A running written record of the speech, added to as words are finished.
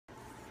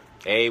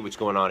Hey, what's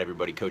going on,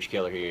 everybody? Coach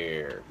Keller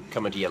here,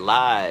 coming to you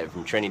live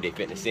from Training Day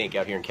Fitness Inc.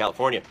 out here in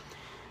California.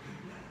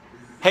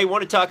 Hey,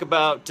 want to talk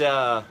about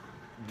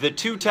the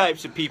two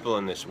types of people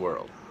in this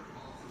world: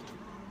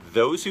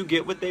 those who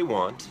get what they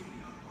want,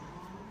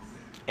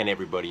 and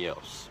everybody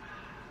else.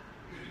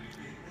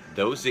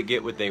 Those that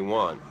get what they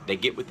want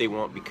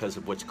because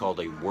of what's called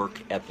a work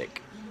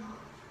ethic.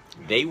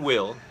 They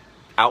will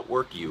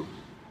outwork you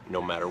no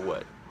matter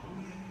what.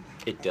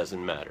 It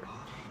doesn't matter.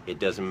 It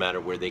doesn't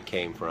matter where they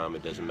came from.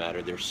 It doesn't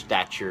matter their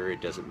stature.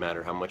 It doesn't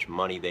matter how much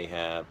money they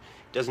have.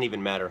 It doesn't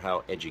even matter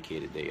how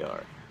educated they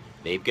are.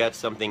 They've got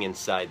something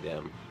inside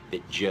them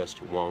that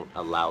just won't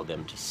allow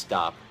them to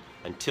stop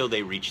until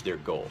they reach their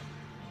goal.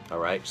 All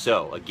right?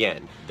 So,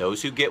 again,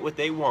 those who get what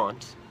they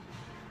want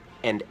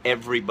and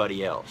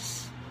everybody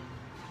else.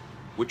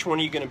 Which one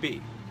are you going to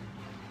be?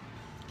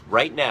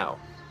 Right now,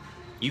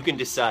 you can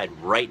decide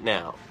right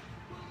now,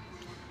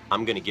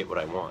 I'm going to get what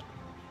I want.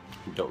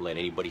 Don't let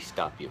anybody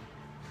stop you.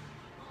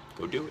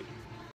 Go do it.